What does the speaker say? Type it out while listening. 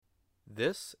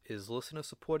This is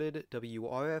listener-supported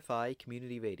WRFI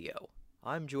Community Radio.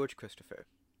 I'm George Christopher.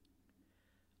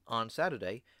 On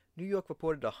Saturday, New York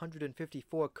reported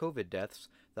 154 COVID deaths,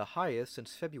 the highest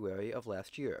since February of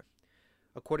last year.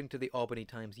 According to the Albany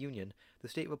Times-Union, the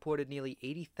state reported nearly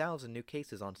 80,000 new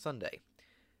cases on Sunday.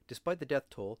 Despite the death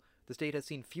toll, the state has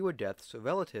seen fewer deaths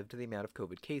relative to the amount of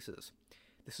COVID cases.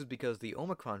 This is because the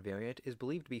Omicron variant is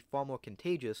believed to be far more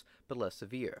contagious but less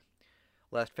severe.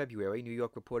 Last February, New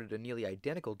York reported a nearly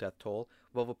identical death toll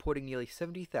while reporting nearly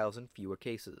 70,000 fewer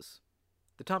cases.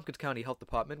 The Tompkins County Health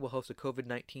Department will host a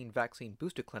COVID-19 vaccine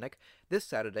booster clinic this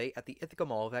Saturday at the Ithaca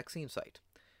Mall vaccine site.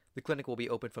 The clinic will be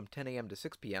open from 10 a.m. to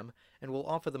 6 p.m. and will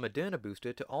offer the Moderna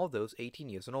booster to all those 18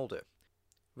 years and older.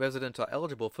 Residents are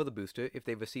eligible for the booster if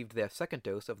they received their second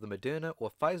dose of the Moderna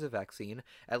or Pfizer vaccine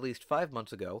at least 5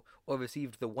 months ago or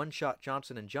received the one-shot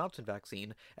Johnson & Johnson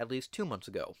vaccine at least 2 months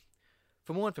ago.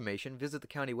 For more information, visit the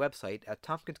county website at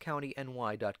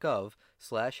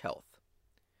tompkinscountyny.gov/health.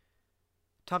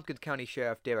 Tompkins County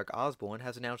Sheriff Derek Osborne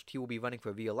has announced he will be running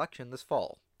for re-election this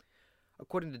fall.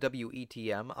 According to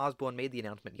WETM, Osborne made the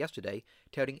announcement yesterday,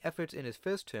 touting efforts in his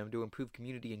first term to improve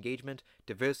community engagement,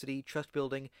 diversity, trust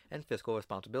building, and fiscal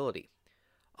responsibility.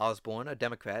 Osborne, a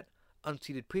Democrat,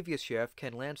 unseated previous Sheriff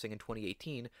Ken Lansing in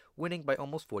 2018, winning by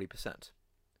almost 40%.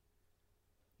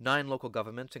 9 local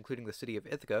governments, including the city of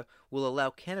Ithaca, will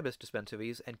allow cannabis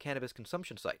dispensaries and cannabis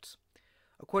consumption sites.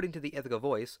 According to the Ithaca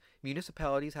Voice,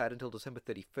 municipalities had until December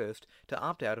 31st to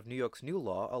opt out of New York's new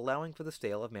law allowing for the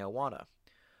sale of marijuana.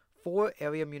 4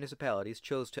 area municipalities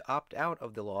chose to opt out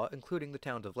of the law, including the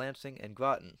towns of Lansing and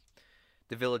Groton.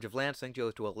 The village of Lansing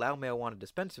chose to allow marijuana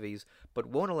dispensaries, but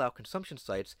won't allow consumption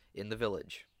sites in the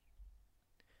village.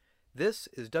 This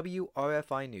is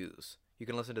WRFI News. You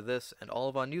can listen to this and all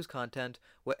of our news content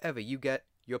wherever you get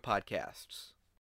your podcasts.